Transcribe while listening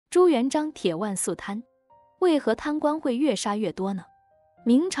朱元璋铁腕肃贪，为何贪官会越杀越多呢？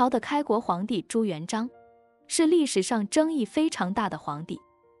明朝的开国皇帝朱元璋是历史上争议非常大的皇帝，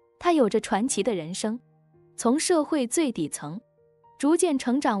他有着传奇的人生，从社会最底层逐渐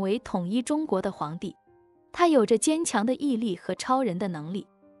成长为统一中国的皇帝，他有着坚强的毅力和超人的能力。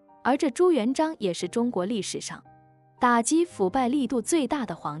而这朱元璋也是中国历史上打击腐败力度最大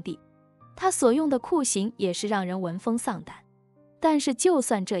的皇帝，他所用的酷刑也是让人闻风丧胆。但是就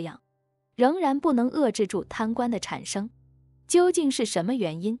算这样，仍然不能遏制住贪官的产生。究竟是什么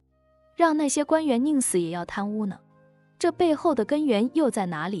原因，让那些官员宁死也要贪污呢？这背后的根源又在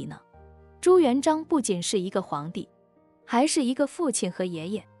哪里呢？朱元璋不仅是一个皇帝，还是一个父亲和爷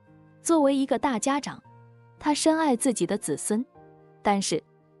爷。作为一个大家长，他深爱自己的子孙，但是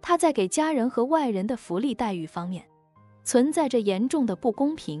他在给家人和外人的福利待遇方面存在着严重的不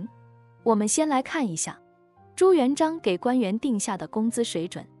公平。我们先来看一下朱元璋给官员定下的工资水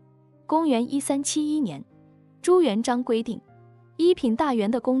准。公元1371年，朱元璋规定一品大员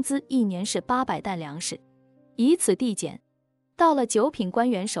的工资一年是800担粮食，以此递减，到了9品官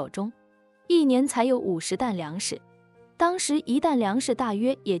员手中，一年才有50担粮食。当时一担粮食大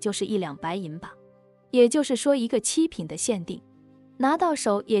约也就是1两白银吧，也就是说一个7品的限定，拿到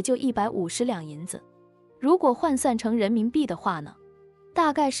手也就150两银子。如果换算成人民币的话呢，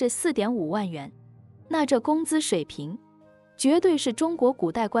大概是4.5万元。那这工资水平绝对是中国古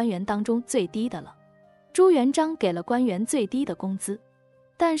代官员当中最低的了。朱元璋给了官员最低的工资，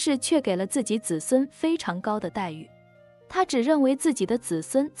但是却给了自己子孙非常高的待遇。他只认为自己的子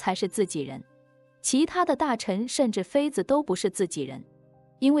孙才是自己人，其他的大臣甚至妃子都不是自己人。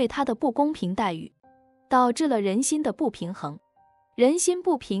因为他的不公平待遇，导致了人心的不平衡，人心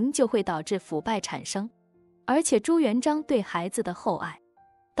不平就会导致腐败产生。而且朱元璋对孩子的厚爱，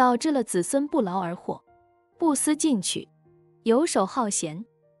导致了子孙不劳而获，不思进取，游手好闲，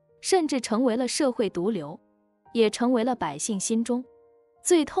甚至成为了社会毒瘤，也成为了百姓心中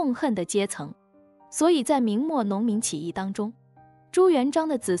最痛恨的阶层。所以在明末农民起义当中，朱元璋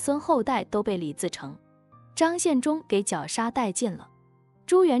的子孙后代都被李自成、张献忠给绞杀殆尽了。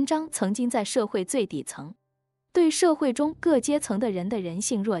朱元璋曾经在社会最底层，对社会中各阶层的人的人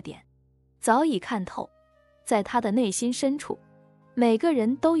性弱点早已看透。在他的内心深处，每个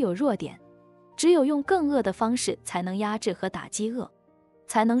人都有弱点，只有用更恶的方式才能压制和打击恶，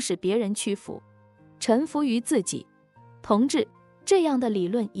才能使别人屈服、臣服于自己。同志，这样的理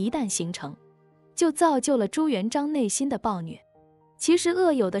论一旦形成，就造就了朱元璋内心的暴虐。其实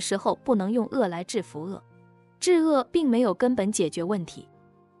恶有的时候不能用恶来制服恶，治恶并没有根本解决问题，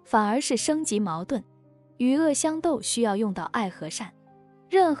反而是升级矛盾。与恶相斗需要用到爱和善，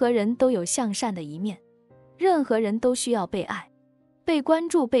任何人都有向善的一面，任何人都需要被爱、被关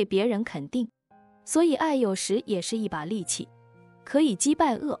注、被别人肯定。所以爱有时也是一把利器，可以击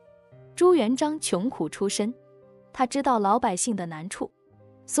败恶。朱元璋穷苦出身，他知道老百姓的难处，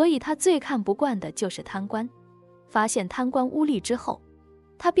所以他最看不惯的就是贪官。发现贪官污吏之后，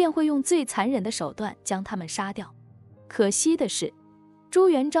他便会用最残忍的手段将他们杀掉。可惜的是，朱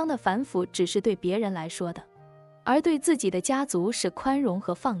元璋的反腐只是对别人来说的，而对自己的家族是宽容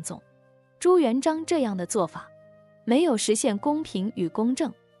和放纵。朱元璋这样的做法没有实现公平与公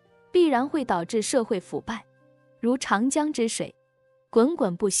正，必然会导致社会腐败，如长江之水，滚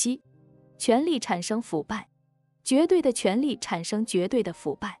滚不息。权力产生腐败，绝对的权力产生绝对的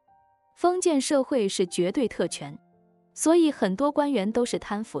腐败。封建社会是绝对特权，所以很多官员都是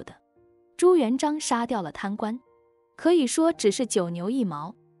贪腐的。朱元璋杀掉了贪官，可以说只是九牛一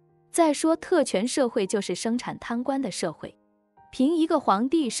毛。再说特权社会就是生产贪官的社会，凭一个皇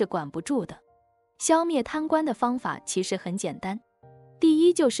帝是管不住的。消灭贪官的方法其实很简单，第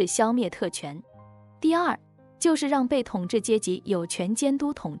一就是消灭特权，第二就是让被统治阶级有权监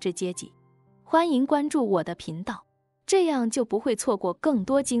督统治阶级。欢迎关注我的频道，这样就不会错过更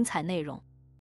多精彩内容。